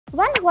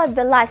When was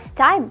the last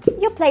time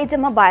you played a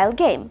mobile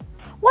game?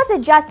 Was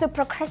it just to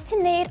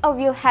procrastinate, or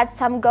you had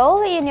some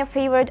goal in your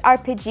favorite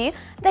RPG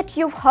that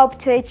you hoped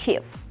to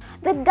achieve?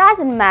 That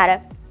doesn't matter,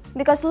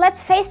 because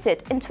let's face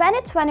it, in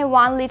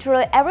 2021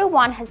 literally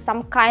everyone has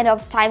some kind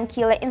of time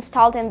killer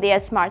installed in their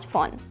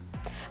smartphone.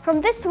 From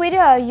this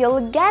video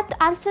you'll get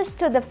answers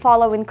to the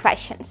following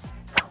questions.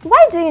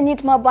 Why do you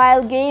need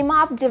mobile game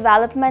app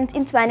development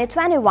in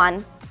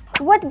 2021?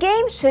 What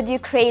game should you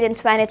create in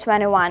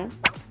 2021?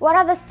 What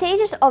are the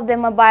stages of the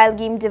mobile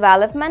game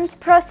development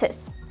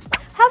process?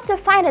 How to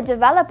find a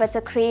developer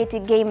to create a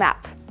game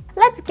app?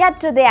 Let's get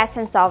to the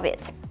essence of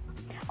it.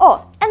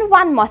 Oh, and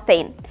one more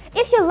thing.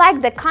 If you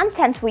like the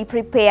content we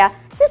prepare,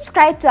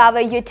 subscribe to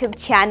our YouTube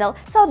channel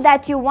so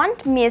that you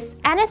won't miss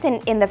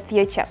anything in the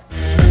future.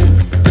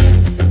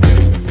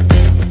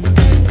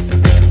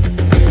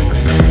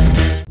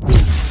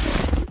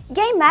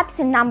 Game apps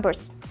in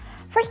numbers.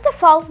 First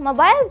of all,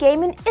 mobile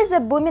gaming is a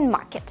booming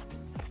market,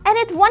 and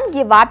it won't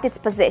give up its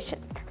position.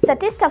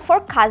 Statista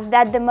forecasts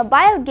that the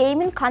mobile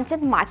gaming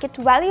content market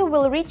value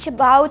will reach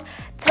about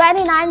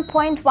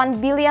 $29.1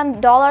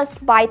 billion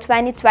by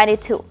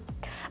 2022.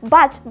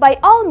 But by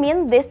all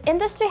means, this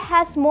industry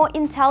has more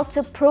intel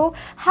to prove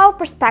how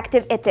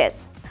prospective it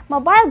is.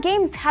 Mobile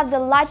games have the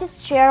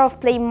largest share of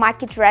play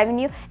market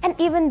revenue, and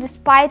even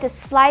despite a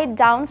slight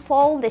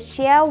downfall, the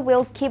share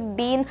will keep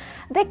being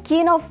the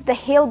king of the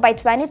hill by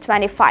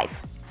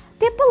 2025.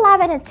 People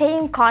love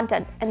entertaining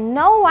content, and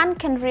no one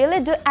can really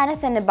do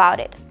anything about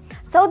it.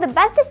 So the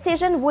best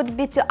decision would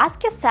be to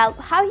ask yourself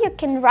how you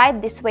can ride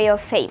this wave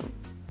of fame.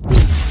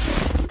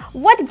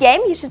 What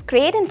game you should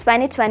create in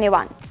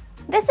 2021?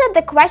 This is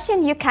the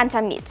question you can't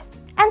omit,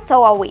 and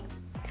so are we.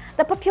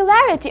 The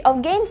popularity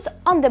of games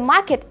on the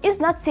market is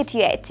not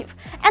situative,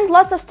 and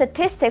lots of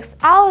statistics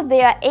out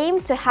there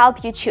aim to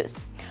help you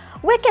choose.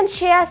 We can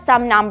share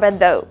some numbers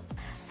though.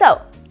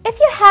 So, if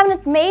you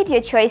haven't made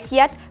your choice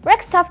yet,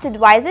 Microsoft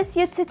advises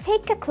you to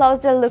take a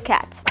closer look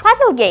at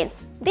puzzle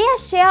games. Their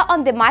share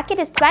on the market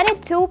is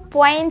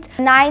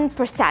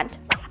 22.9%.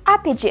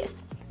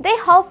 RPGs. They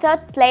hold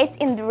third place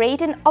in the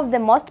rating of the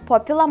most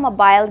popular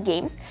mobile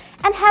games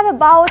and have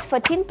about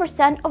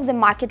 14% of the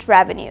market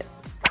revenue.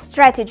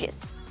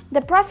 Strategies.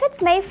 The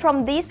profits made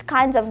from these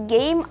kinds of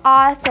games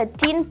are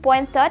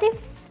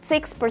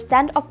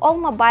 13.36% of all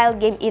mobile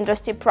game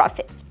industry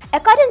profits.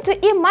 According to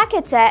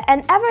eMarketer,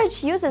 an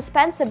average user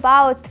spends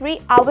about 3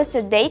 hours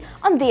a day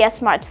on their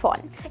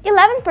smartphone.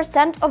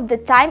 11% of the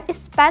time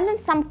is spent in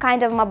some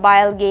kind of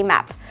mobile game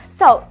app.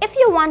 So, if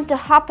you want to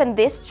hop on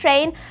this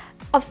train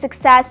of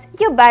success,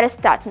 you better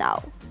start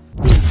now.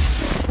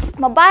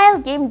 Mobile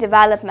game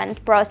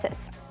development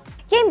process.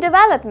 Game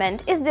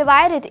development is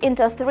divided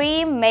into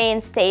 3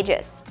 main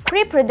stages: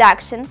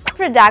 pre-production,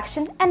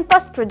 production, and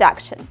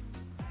post-production.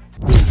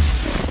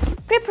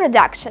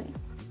 Pre-production.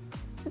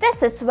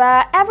 This is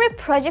where every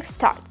project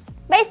starts.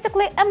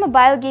 Basically, a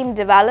mobile game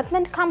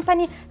development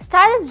company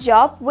starts its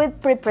job with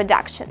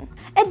pre-production.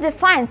 It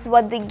defines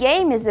what the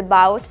game is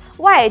about,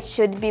 why it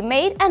should be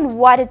made, and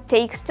what it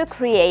takes to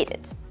create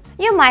it.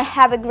 You might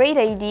have a great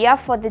idea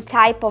for the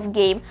type of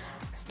game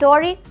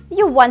story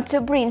you want to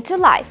bring to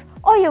life,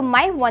 or you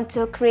might want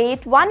to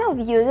create one of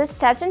uses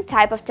certain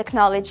type of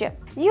technology.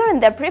 During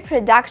the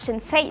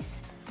pre-production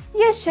phase,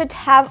 you should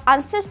have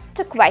answers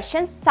to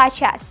questions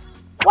such as: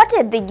 what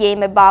is the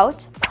game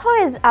about? Who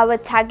is our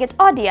target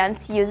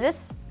audience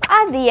users?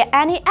 Are there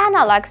any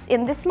analogs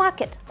in this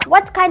market?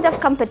 What kind of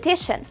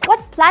competition?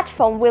 What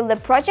platform will the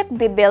project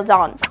be built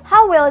on?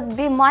 How will it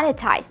be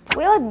monetized?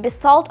 Will it be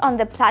sold on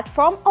the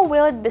platform, or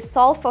will it be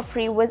sold for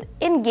free with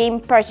in-game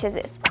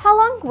purchases? How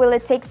long will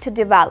it take to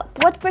develop?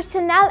 What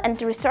personnel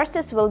and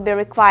resources will be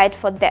required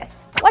for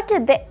this? What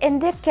is the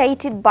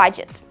indicated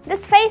budget?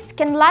 This phase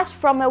can last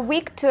from a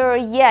week to a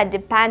year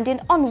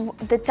depending on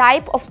the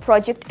type of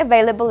project,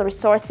 available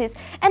resources,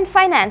 and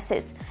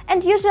finances,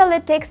 and usually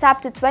takes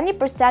up to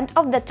 20%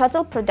 of the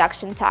total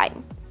production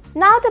time.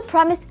 Now the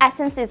promised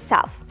essence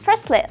itself.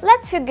 Firstly,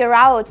 let's figure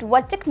out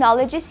what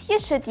technologies you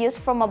should use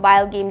for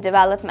mobile game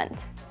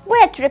development. We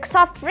at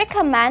Microsoft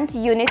recommend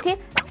Unity,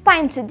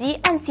 Spine2D,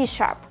 and C#.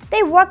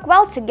 They work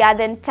well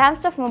together in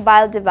terms of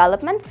mobile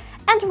development,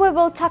 and we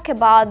will talk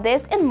about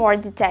this in more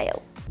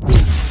detail.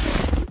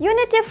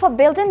 Unity for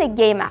building a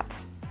game app.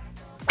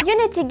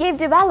 Unity game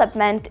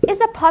development is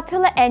a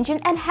popular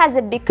engine and has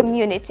a big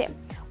community.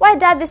 Why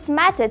does this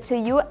matter to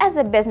you as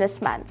a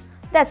businessman?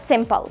 That's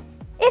simple.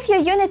 If your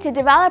Unity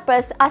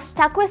developers are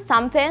stuck with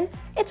something,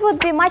 it would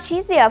be much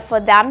easier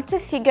for them to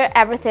figure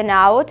everything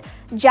out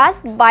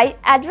just by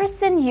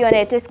addressing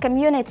Unity's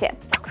community.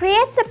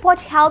 Create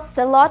support helps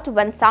a lot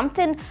when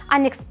something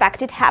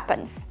unexpected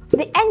happens.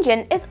 The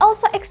engine is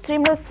also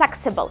extremely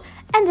flexible,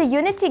 and the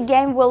Unity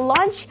game will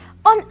launch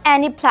on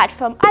any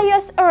platform,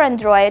 iOS or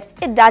Android,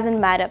 it doesn't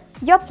matter.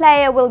 Your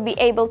player will be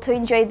able to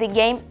enjoy the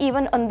game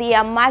even on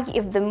their Mac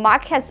if the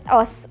Mac has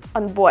OS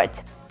on board.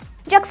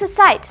 Jokes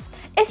aside,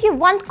 if you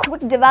want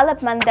quick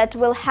development that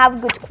will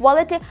have good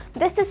quality,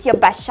 this is your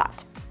best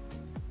shot.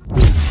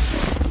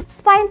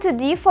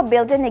 Spine2D for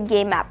building a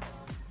game app.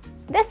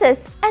 This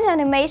is an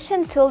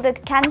animation tool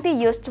that can be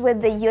used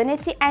with the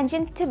Unity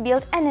engine to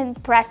build an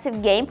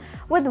impressive game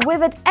with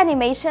vivid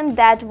animation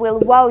that will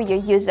wow your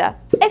user.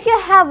 If you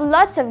have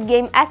lots of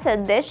game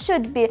assets, this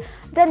should be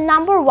the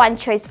 #1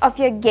 choice of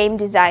your game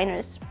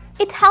designers.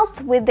 It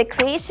helps with the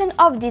creation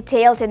of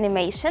detailed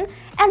animation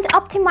and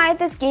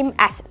optimizes game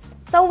assets.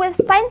 So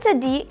with Paint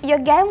 2D, your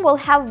game will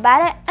have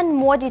better and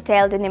more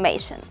detailed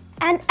animation.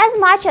 And as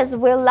much as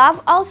we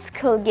love old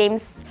school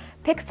games,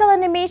 pixel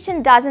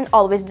animation doesn't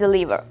always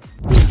deliver.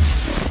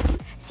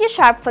 C#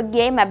 for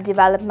game app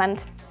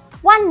development.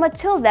 One more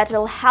tool that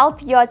will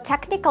help your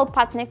technical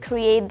partner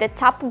create the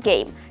top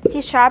game. C#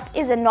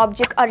 is an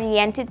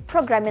object-oriented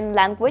programming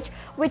language,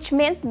 which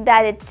means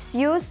that it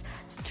uses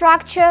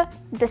structure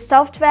the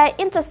software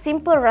into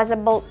simple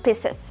reusable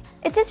pieces.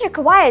 It is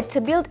required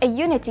to build a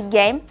Unity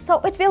game,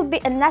 so it will be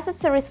a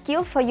necessary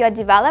skill for your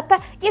developer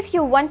if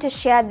you want to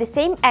share the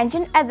same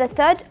engine as the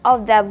third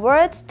of the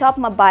world's top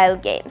mobile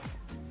games.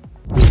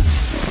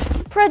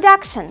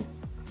 Production.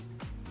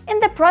 In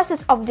the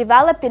process of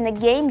developing a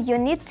game, you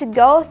need to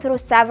go through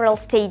several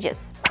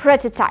stages.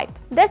 Prototype.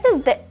 This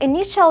is the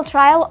initial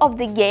trial of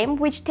the game,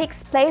 which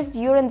takes place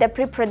during the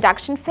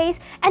pre-production phase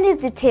and is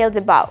detailed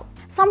above.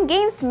 Some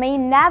games may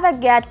never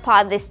get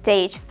past this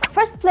stage.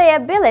 First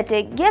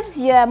playability gives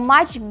you a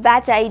much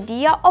better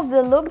idea of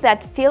the look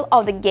and feel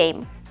of the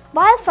game.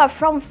 While far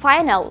from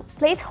final,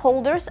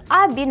 placeholders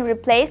are being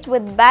replaced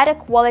with better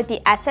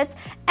quality assets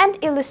and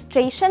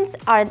illustrations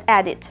are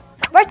added.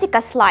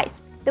 Vertical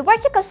slice. The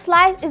vertical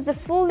slice is a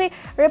fully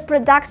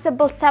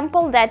reproducible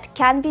sample that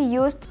can be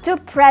used to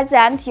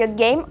present your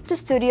game to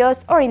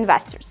studios or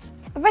investors.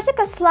 A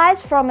vertical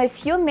slice from a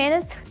few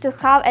minutes to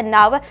half an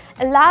hour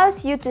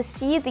allows you to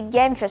see the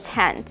game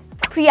firsthand.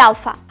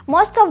 Pre-alpha.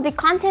 Most of the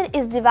content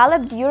is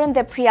developed during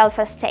the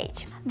pre-alpha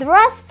stage. There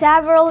are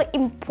several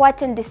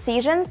important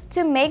decisions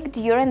to make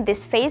during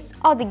this phase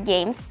of the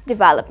game's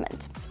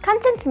development.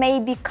 Content may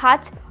be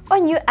cut or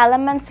new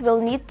elements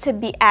will need to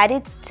be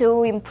added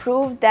to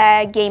improve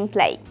the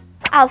gameplay.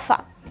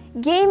 Alpha.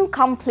 Game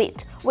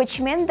complete,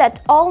 which means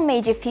that all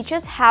major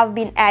features have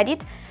been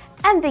added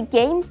and the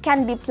game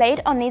can be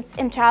played on its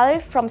entirety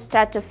from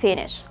start to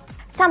finish.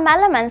 Some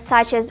elements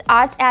such as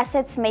art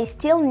assets may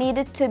still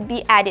need to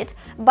be added,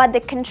 but the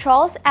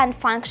controls and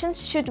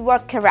functions should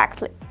work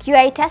correctly.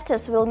 QA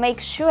testers will make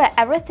sure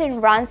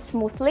everything runs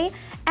smoothly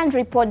and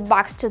report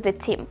bugs to the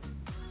team.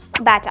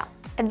 Beta.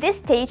 At this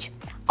stage,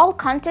 all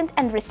content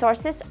and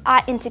resources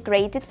are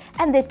integrated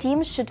and the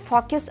team should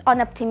focus on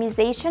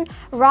optimization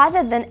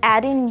rather than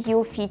adding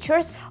new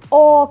features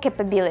or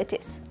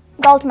capabilities.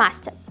 Gold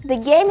Master. The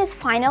game is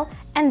final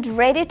and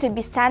ready to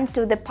be sent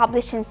to the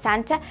publishing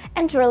center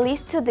and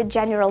released to the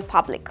general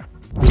public.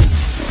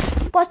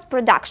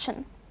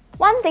 Post-production.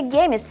 Once the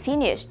game is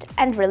finished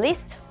and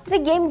released, the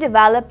game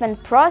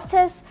development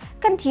process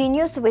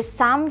continues with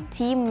some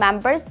team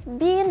members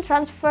being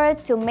transferred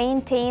to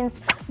maintain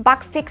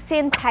bug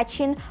fixing,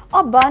 patching,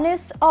 or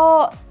bonus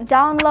or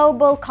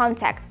downloadable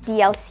content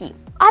 (DLC).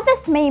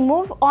 Others may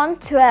move on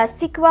to a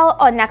sequel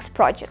or next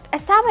project. A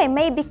survey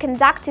may be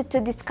conducted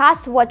to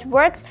discuss what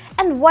worked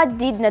and what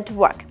did not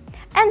work,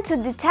 and to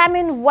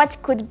determine what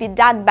could be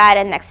done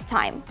better next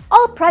time.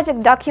 All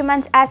project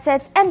documents,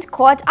 assets, and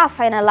code are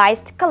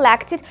finalized,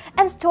 collected,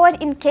 and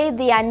stored in case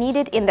they are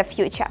needed in the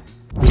future.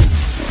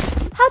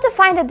 How to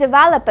find a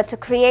developer to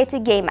create a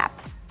game app.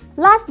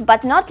 Last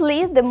but not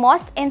least, the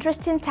most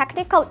interesting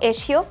technical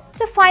issue: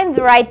 to find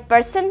the right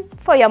person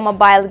for your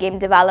mobile game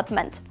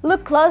development.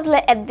 Look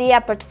closely at their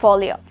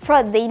portfolio,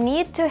 for they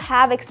need to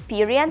have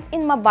experience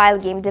in mobile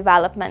game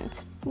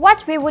development.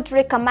 What we would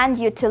recommend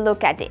you to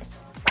look at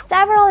is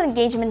several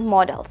engagement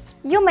models.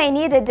 You may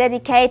need a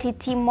dedicated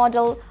team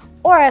model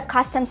or a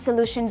custom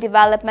solution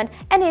development,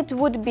 and it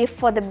would be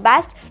for the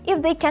best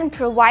if they can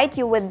provide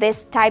you with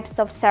these types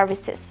of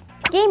services.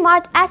 Game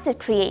art asset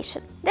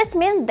creation. This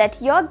means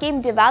that your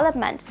game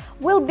development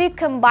will be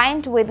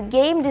combined with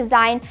game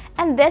design,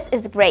 and this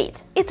is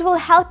great. It will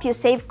help you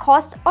save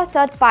costs or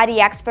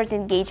third-party expert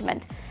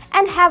engagement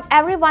and have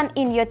everyone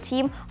in your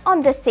team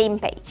on the same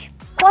page.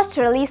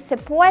 Post-release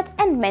support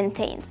and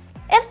maintenance.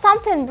 If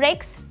something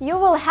breaks, you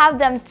will have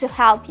them to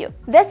help you.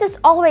 This is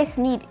always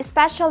neat,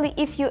 especially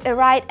if you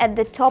arrive at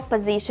the top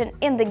position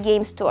in the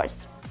game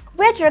stores.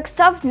 We at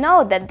Rocksoft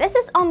know that this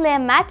is only a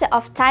matter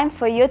of time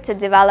for you to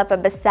develop a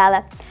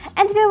bestseller,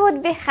 and we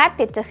would be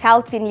happy to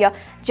help in your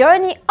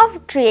journey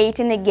of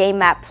creating a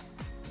game app.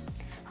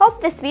 Hope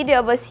this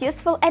video was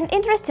useful and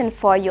interesting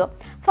for you.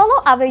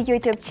 Follow our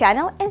YouTube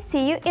channel and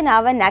see you in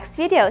our next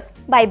videos.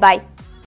 Bye-bye!